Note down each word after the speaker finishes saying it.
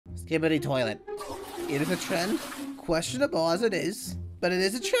Skibidi toilet. It is a trend, questionable as it is, but it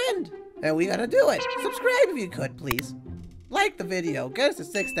is a trend, and we gotta do it. Subscribe if you could, please. Like the video, get us to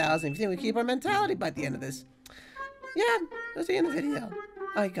 6,000 if you think we keep our mentality by the end of this. Yeah, I'll see you in the video.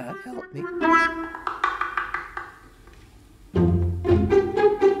 Oh God, help me.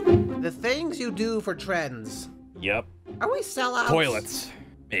 The things you do for trends. Yep. Are we sellouts? Toilets.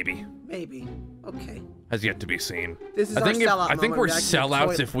 Maybe. Maybe. Okay. Has yet to be seen. This is our sellout I think moment. we're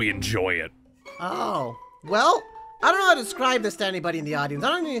sellouts if we enjoy it. Oh. Well, I don't know how to describe this to anybody in the audience. I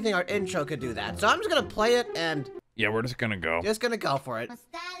don't even think our intro could do that. So I'm just gonna play it and... Yeah, we're just gonna go. Just gonna go for it.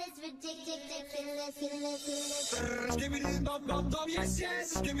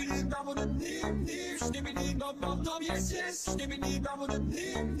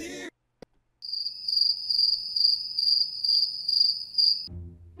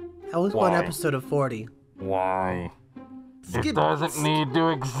 That was one episode of 40. Why? It doesn't need to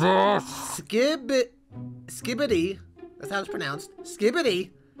exist. Skibidi, that's how it's pronounced.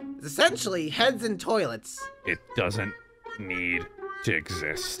 Skibidi is essentially heads in toilets. It doesn't need to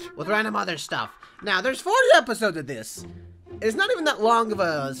exist. With random other stuff. Now, there's 40 episodes of this. It's not even that long of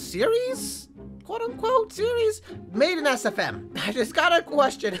a series, quote unquote series, made in SFM. I just got a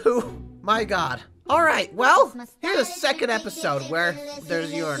question who, my God. All right, well, here's a second episode where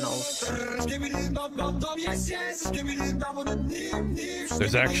there's urinals.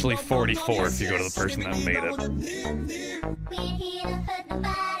 There's actually 44 if you go to the person that made it.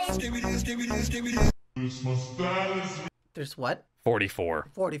 There's what? 44.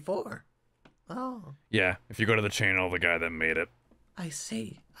 44. Oh. Yeah, if you go to the channel of the guy that made it. I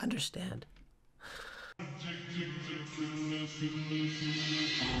see. Understand.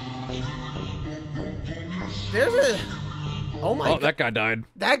 There's a... Oh my God. Oh, that guy died.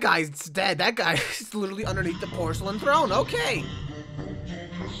 That guy's dead. That guy is literally underneath the porcelain throne. Okay.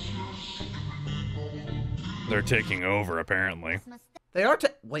 They're taking over, apparently. They are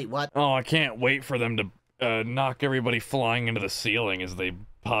wait, what? Oh, I can't wait for them to knock everybody flying into the ceiling as they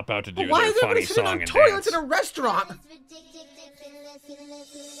pop out to do Why their funny song and is everybody sitting on toilets dance. in a restaurant?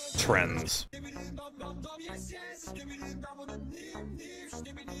 Trends.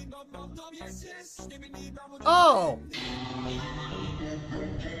 Oh!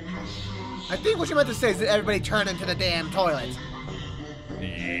 I think what you meant to say is that everybody turned into the damn toilet.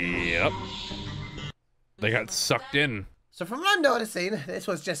 Yep. They got sucked in. So from what I'm noticing, this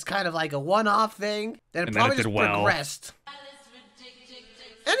was just kind of like a one-off thing. Then it probably just progressed.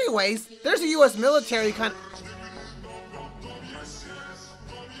 Anyways, there's a U.S. military kind of...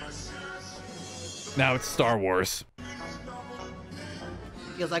 Now it's Star Wars.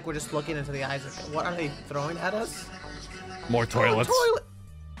 Feels like we're just looking into the eyes of... What are they throwing at us? More toilets. Oh, toilet.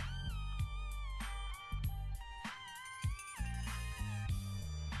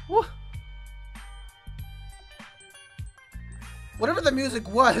 What? Whatever the music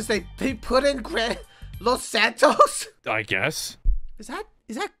was, they put in Los Santos? I guess. Is that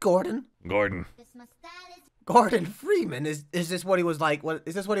Gordon? Gordon. Gordon Freeman, is this what he was like? What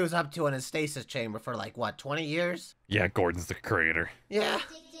is this what he was up to in his stasis chamber for like what, 20 years? Yeah, Gordon's the creator. Yeah.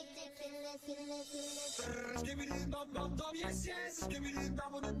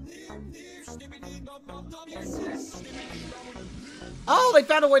 Oh, they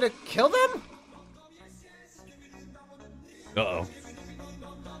found a way to kill them? Uh-oh.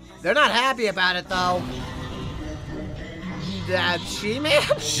 They're not happy about it though. That G-Man?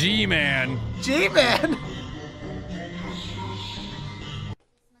 G-Man. G-Man.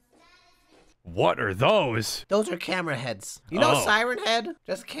 What are those? Those are camera heads. You know Siren Head?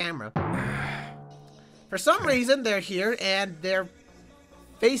 Just camera. For some reason, they're here and they're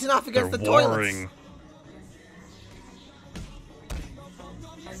facing off against the toilets.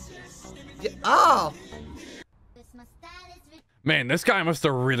 Yeah, oh! Man, this guy must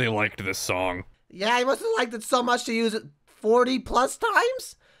have really liked this song. Yeah, he must have liked it so much to use it 40 plus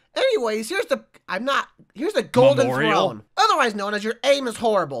times. Anyways, here's the golden throne. Otherwise known as your aim is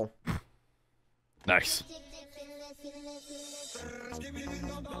horrible. Nice.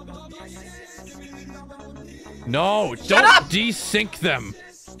 No, don't desync them.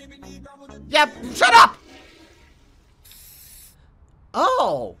 Yep, shut up!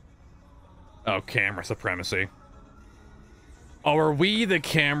 Oh. Oh, camera supremacy. Oh, are we the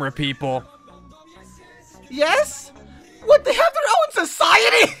camera people? Yes? What, they have their own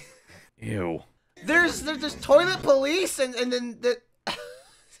society? Ew. There's toilet police and then the...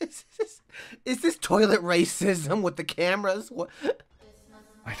 Is this toilet racism with the cameras? What?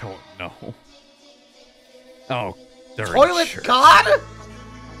 I don't know. Oh, they're toilet god?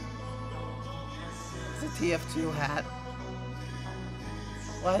 It's a TF2 hat.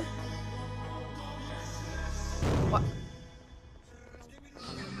 What? What?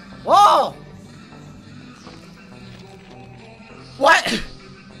 Whoa! What?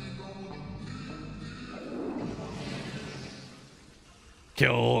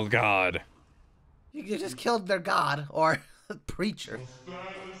 Kill God. You just killed their god, or preacher.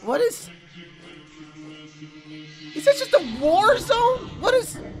 What is... Is this just a war zone? What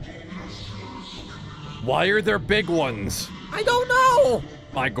is... Why are there big ones? I don't know!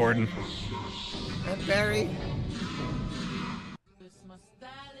 Hi, Gordon. And Barry.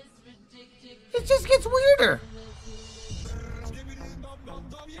 It just gets weirder.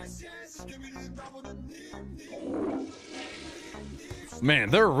 Man,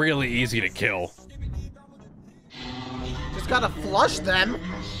 they're really easy to kill. Just gotta flush them.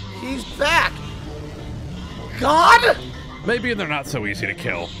 He's back. God? Maybe they're not so easy to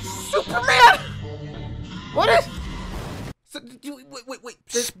kill. Superman? What is... So, wait.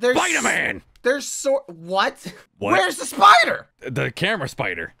 There's Spider-Man! There's What? What? Where's the spider? The camera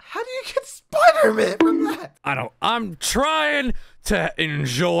spider. How do you get Spider-Man from that? I'm trying to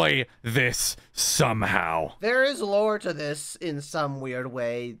enjoy this somehow. There is lore to this in some weird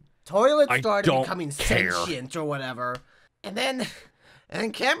way. Toilets started becoming sentient or whatever. And then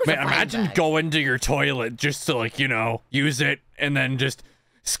cameras Man, are imagine back. going to your toilet just to, like, you know, use it and then just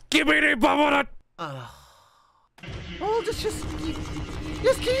skibidi bubble. Well, just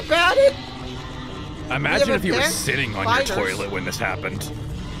keep at it. Imagine if you were sitting on fighters. your toilet when this happened.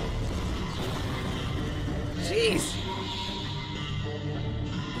 Jeez.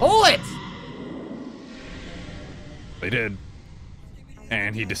 Pull it. They did.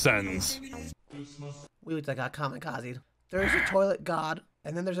 And he descends. We would got kamikaze. There's a toilet god,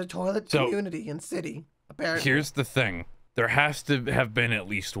 and then there's a toilet community and city, apparently. Here's the thing. There has to have been at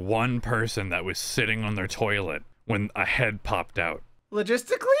least one person that was sitting on their toilet when a head popped out.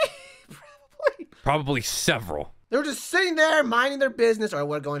 Logistically? Probably. Probably several. They were just sitting there minding their business, or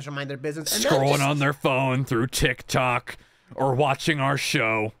were going to mind their business. And Scrolling on their phone through TikTok or watching our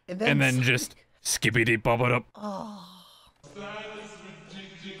show. And then just skibidi bubble up. Oh.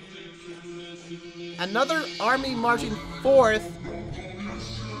 Another army marching forth.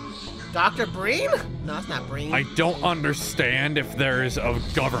 Dr. Breen? No, it's not Breen. I don't understand if there's a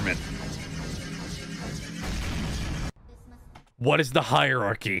government. What is the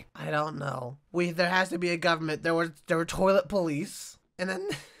hierarchy? I don't know. There has to be a government. There were toilet police, and then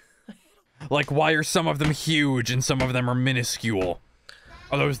Like, why are some of them huge and some of them are minuscule?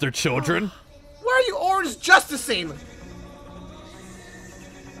 Are those their children? Why are you orange justicing?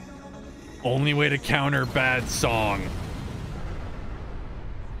 Only way to counter bad song.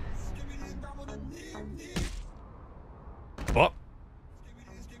 Oh.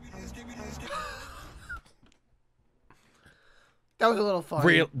 That was a little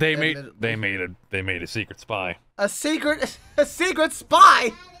funny. They made a secret spy. A secret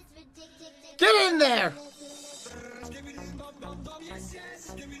spy. Get in there.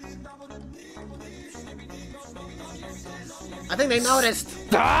 I think they noticed.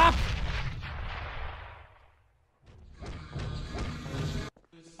 Stop!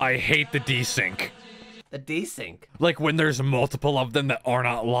 I hate the desync. The desync. Like when there's multiple of them that are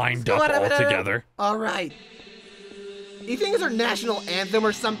not lined up all together. All right. You think it's our national anthem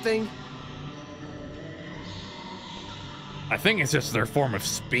or something? I think it's just their form of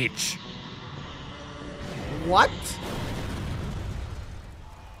speech. What?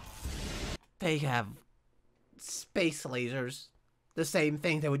 They have space lasers. The same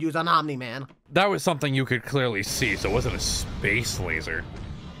thing they would use on Omni-Man. That was something you could clearly see, so it wasn't a space laser.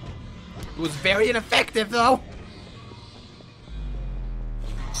 It was very ineffective, though.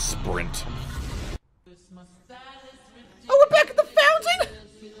 Sprint. Oh, we're back at the fountain!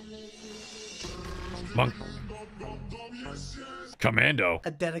 Monk. Commando.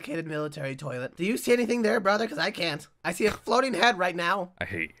 A dedicated military toilet. Do you see anything there, brother? Because I can't. I see a floating head right now. I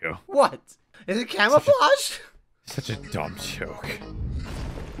hate you. What? Is it camouflage? Such a dumb joke.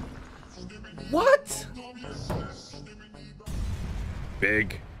 What?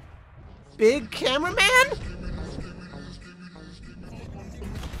 Big cameraman?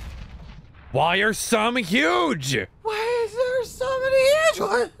 Why are some huge? Why is there so many huge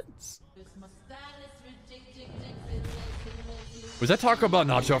ones? Was that Taco Bell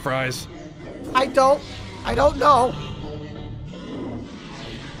nacho fries? I don't know.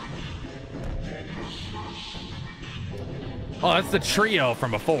 Oh, that's the trio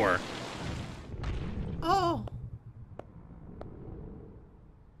from before. Oh.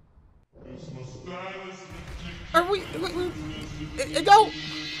 Are we don't.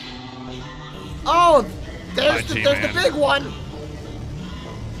 Oh, there's the big one.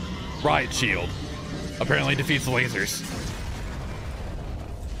 Riot shield. Apparently defeats lasers.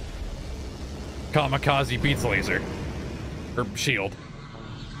 Kamikaze beats laser. Or shield.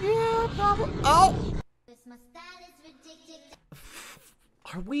 Yeah, probably. Oh!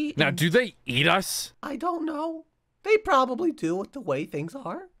 Are we... Now, do they eat us? I don't know. They probably do with the way things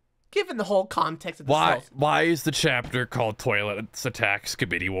are. Given the whole context of the Why is the chapter called Toilets Attack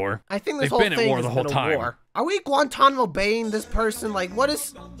Skibidi War? I think this They've whole been thing at war has the whole been a time. war. Are we Guantanamo Baying this person? Like, what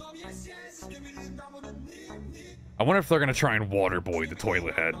is... I wonder if they're gonna try and waterboy the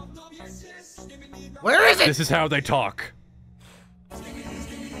toilet head. Where is it? This is how they talk.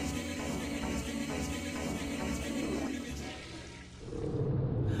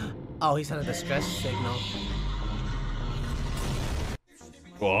 Oh, he sent a distress signal.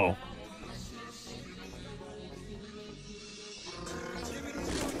 Whoa.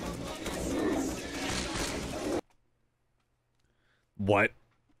 What?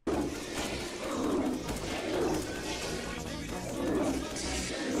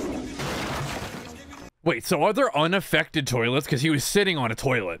 Wait, so are there unaffected toilets? Because he was sitting on a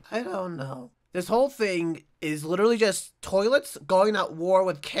toilet. I don't know. This whole thing is literally just toilets going at war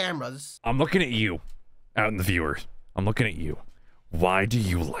with cameras. I'm looking at you, out in the viewers. I'm looking at you. Why do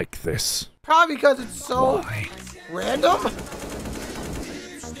you like this? Probably because it's so Why? random.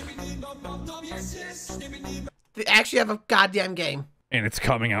 They actually have a goddamn game. And it's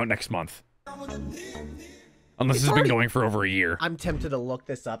coming out next month. Unless It's it's already- been going for over a year. I'm tempted to look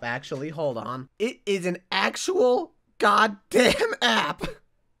this up, actually. Hold on. It is an actual goddamn app.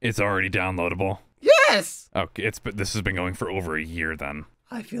 It's already downloadable. Yes! Okay, this has been going for over a year then.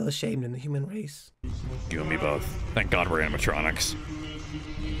 I feel ashamed in the human race. You and me both. Thank God we're animatronics.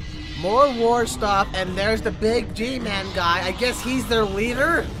 More war stuff, and there's the big G-Man guy. I guess he's their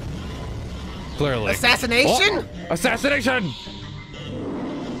leader? Clearly. Assassination? Oh, assassination!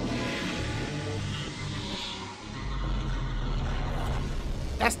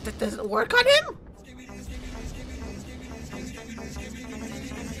 That doesn't work on him?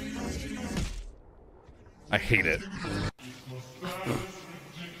 I hate it.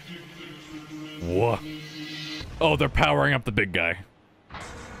 Whoa. Oh, they're powering up the big guy.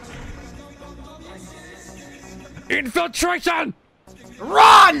 Infiltration!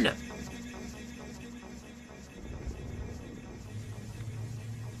 Run!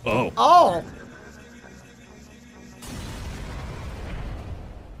 Oh. Oh!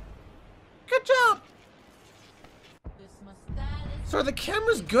 Good job! So are the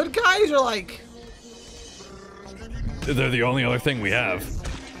cameras good guys or like... They're the only other thing we have.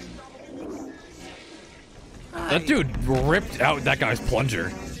 That dude ripped out that guy's plunger.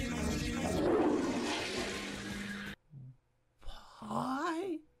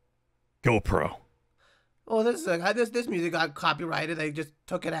 Why? GoPro. Oh, this music got copyrighted. They just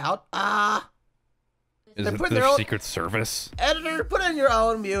took it out. Is They're it putting their their own- Secret Service? Editor, put in your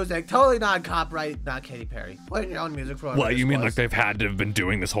own music. Totally not copyright. Not Katy Perry. Put in your own music for whatever What, you this mean was. like they've had to have been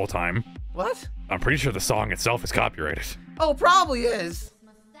doing this whole time? What? I'm pretty sure the song itself is copyrighted. Oh, probably is.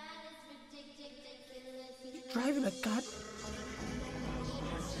 Driving a god.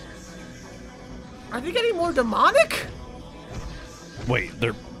 Are they getting more demonic? Wait,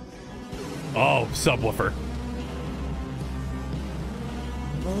 they're... Oh, subwoofer.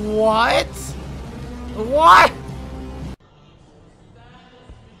 What? What?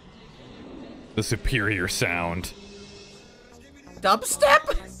 The superior sound,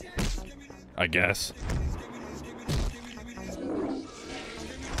 Dubstep? I guess.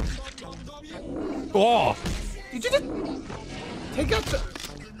 Oh! Did you just take out the...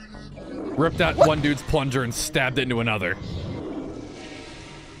 Ripped out one dude's plunger and stabbed it into another.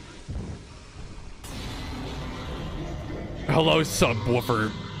 Hello,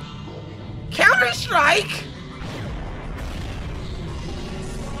 subwoofer. Counter-Strike?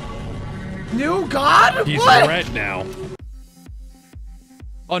 New God? He's What? red now.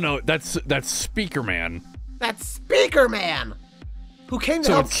 Oh no, that's Speaker Man. That's Speaker Man, who came to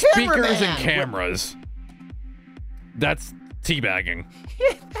So help it's Cameraman. speakers and cameras. That's teabagging.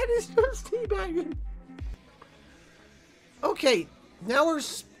 Yeah, that is just teabagging. Okay, now we're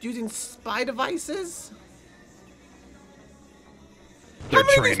using spy devices. Their How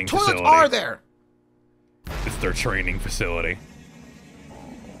many of training these toilets facility. are there? It's their training facility.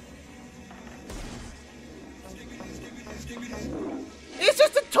 It's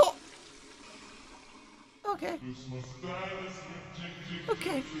just a toilet. Okay.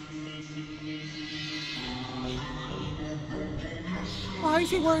 Okay. Why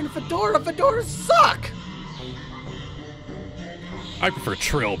is he wearing a fedora? Fedoras suck! I prefer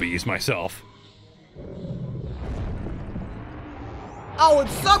trilbies myself. Oh,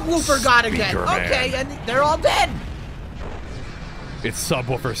 it's Subwoofer God again. Speaker Man. Okay, and they're all dead. It's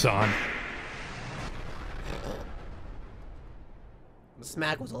Subwoofer-san. The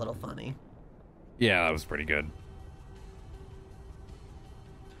smack was a little funny. Yeah, that was pretty good.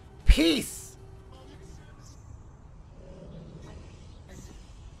 Peace.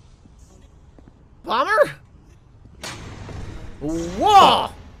 Bomber? Whoa!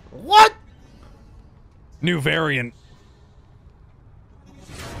 What? New variant.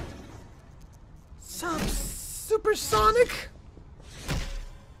 Supersonic?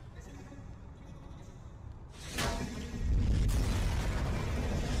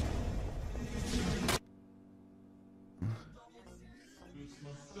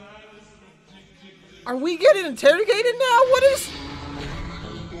 Are we getting interrogated now? What is...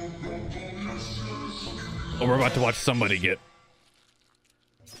 Oh, we're about to watch somebody get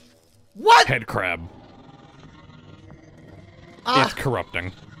What? head crab. It's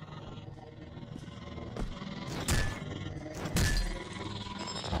corrupting.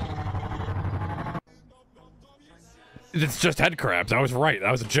 It's just head crabs. I was right.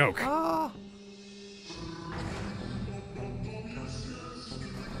 That was a joke.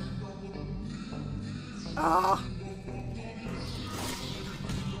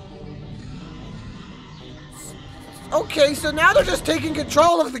 Okay, so now they're just taking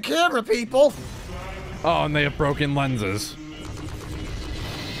control of the camera, people. Oh, and they have broken lenses.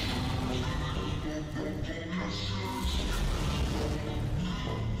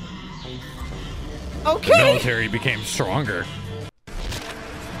 Okay. The military became stronger.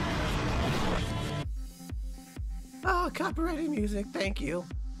 Oh, copyrighted music. Thank you.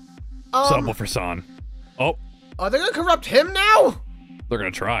 Subwoofer-san. Oh, Are they gonna corrupt him now? they're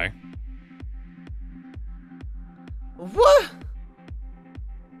gonna try. What?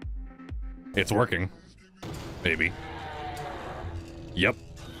 It's working. Maybe. Yep.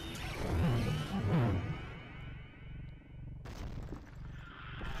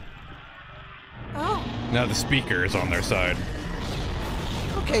 Oh. Now the speaker is on their side.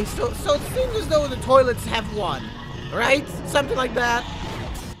 Okay, so it seems as though the toilets have won, right? Something like that.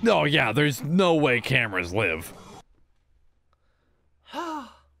 No, yeah, there's no way cameras live.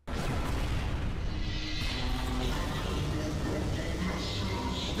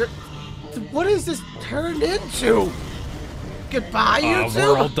 What is this turned into? Goodbye, you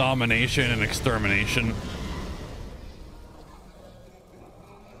two. World domination and extermination.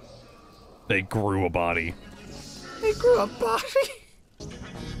 They grew a body. They grew a body.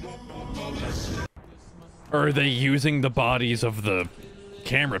 Or are they using the bodies of the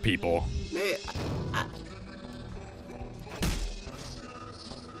camera people?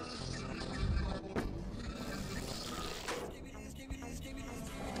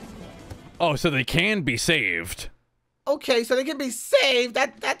 Oh, so they can be saved. Okay, so they can be saved.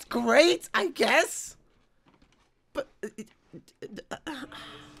 That's great, I guess. But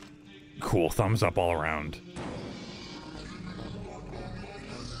Cool, thumbs up all around.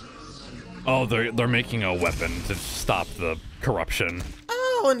 Oh, they're making a weapon to stop the corruption.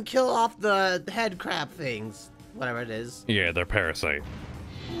 oh, and kill off the head crab things, whatever it is. Yeah, they're parasite.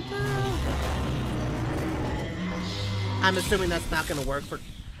 I'm assuming that's not gonna work for.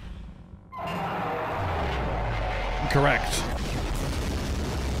 Correct.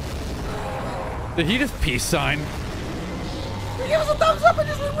 Did he just peace sign? He gave us a thumbs up and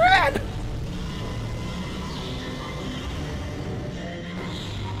just ran.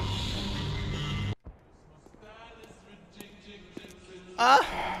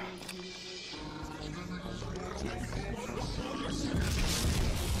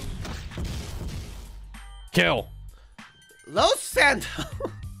 Kill. Los Santos.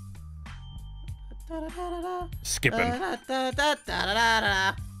 Skipping.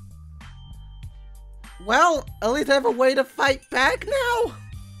 Well, at least I have a way to fight back now.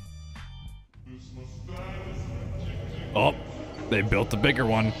 Oh, they built a bigger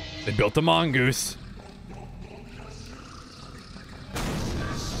one. They built a mongoose.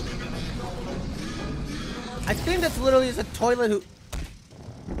 I think that's literally just a toilet who...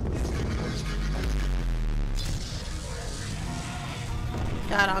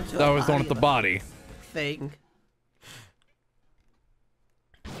 got onto That was the one with the body. Thing.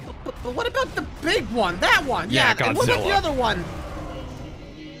 But what about the big one? That one? Yeah, and what about the Godzilla. other one?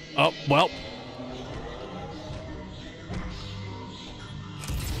 Oh, well.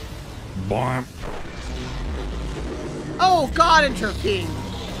 Bomb. Oh, God intervened.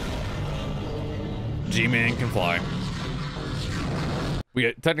 G-Man can fly.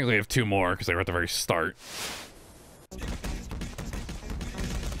 We technically have two more because they were at the very start.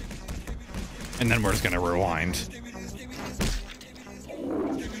 And then we're just gonna rewind.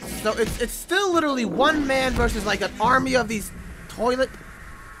 So it's still literally one man versus like an army of these toilet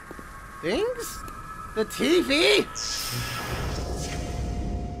things? The TV?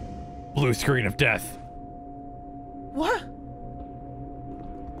 Blue screen of death. What?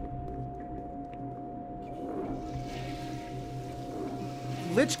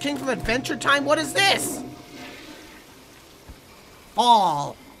 Lich King from Adventure Time? What is this?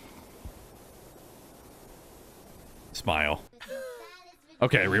 Fall. Smile.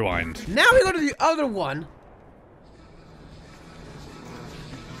 Okay, rewind. Now we go to the other one.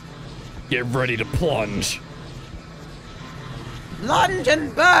 Get ready to plunge. Lunge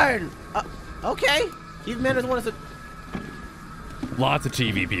and burn. Okay. Keith Manners wants to. Lots of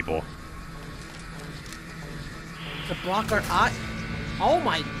TV people. To block our eye. Oh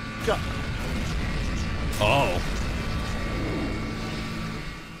my god. Oh.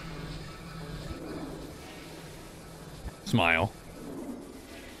 Smile.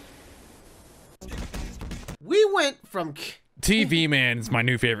 We went from TV Man's my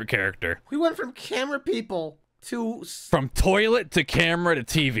new favorite character. we went from camera people to From toilet to camera to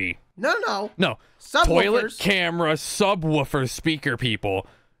TV. no. No. Subwoofers. Toilet, camera, subwoofer, speaker people,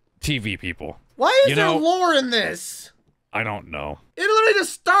 TV people. Why is You there know- lore in this? I don't know. It literally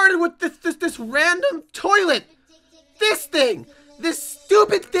just started with this random toilet. This thing. This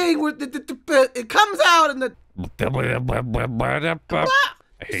stupid thing where it comes out and the I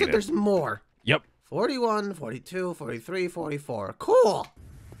hate so it. there's more. Yep. 41, 42, 43, 44. Cool.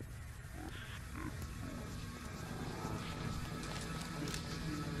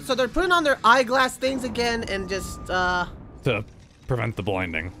 So they're putting on their eyeglass things again and just To prevent the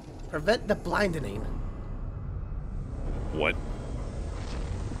blinding. prevent the blinding. What?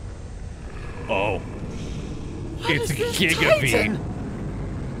 Oh. What It's is this Skibidi. Titan?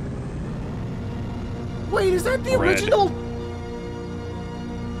 Wait, is that the Red. original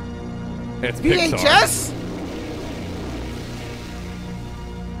It's Pixar. VHS?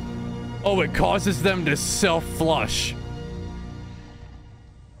 Oh, it causes them to self-flush.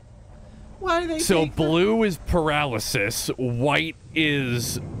 Why do they So take the- blue is paralysis, white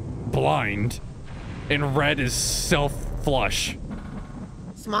is blind, and red is self-flush.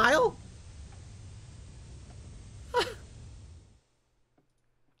 Smile?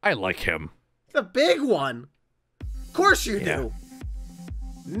 I like him. The big one. Of course you Yeah. do.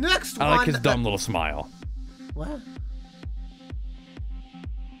 Next I one. like his dumb little smile. What?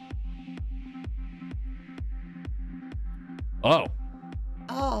 Oh.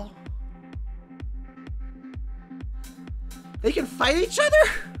 Oh. They can fight each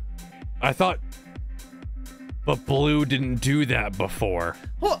other? I thought... But blue didn't do that before.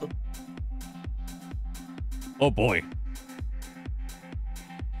 What? Oh boy.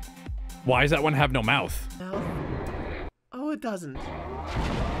 Why does that one have no mouth? No. Oh, it doesn't.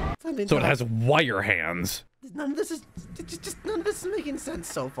 So it has wire hands. None of this is just none of this is making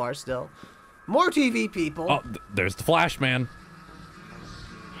sense so far. Still, more TV people. Oh, there's the Flash Man.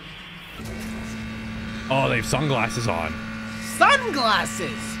 Oh, they have sunglasses on.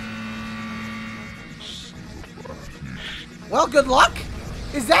 Sunglasses. Well, good luck.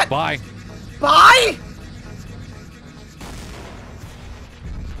 Is that Bye. bye?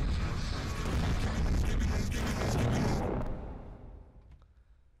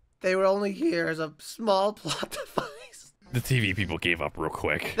 They were only here as a small plot device. The TV people gave up real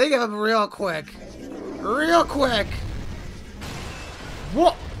quick. They give up real quick. Real quick.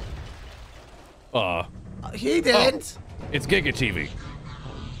 What? He didn't. It's Giga TV.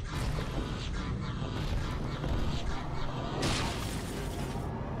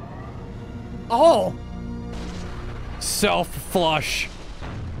 Oh. Self-flush.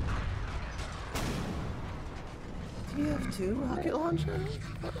 Do you have two rocket launchers?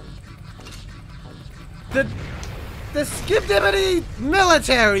 The Skibidi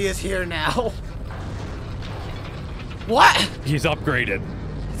military is here now. What? He's upgraded.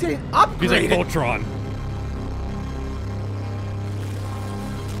 He's getting He's like upgraded. Voltron.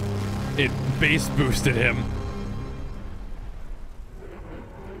 It base boosted him.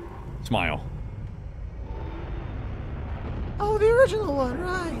 Smile. Oh, the original one,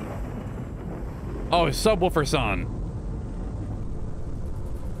 right? Oh, it's Subwoofer Son.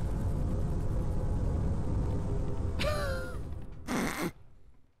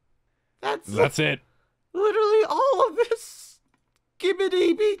 That's it. Literally all of this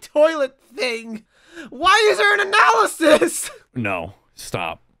Skibidi toilet thing. Why is there an analysis? No,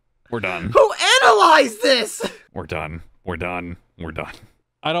 stop. We're done. Who analyzed this? We're done. We're done. We're done.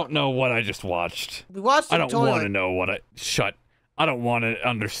 I don't know what I just watched. We watched the I don't toilet. want to know what I... Shut. I don't want to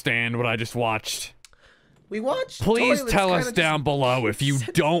understand what I just watched. We watched. Please tell us down below if you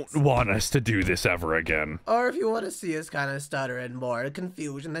don't want us to do this ever again. Or if you want to see us kind of stutter and more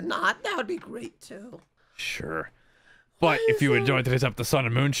confusion than not, that would be great too. Sure. But if you enjoyed today's episode of the Sun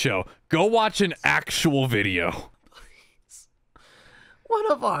and Moon Show, go watch an actual video. Please.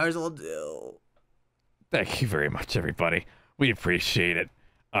 One of ours will do. Thank you very much, everybody. We appreciate it.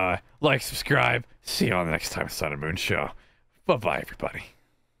 Like, subscribe. See you on the next time Sun and Moon Show. Bye-bye, everybody.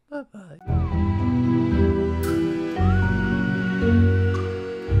 Bye-bye.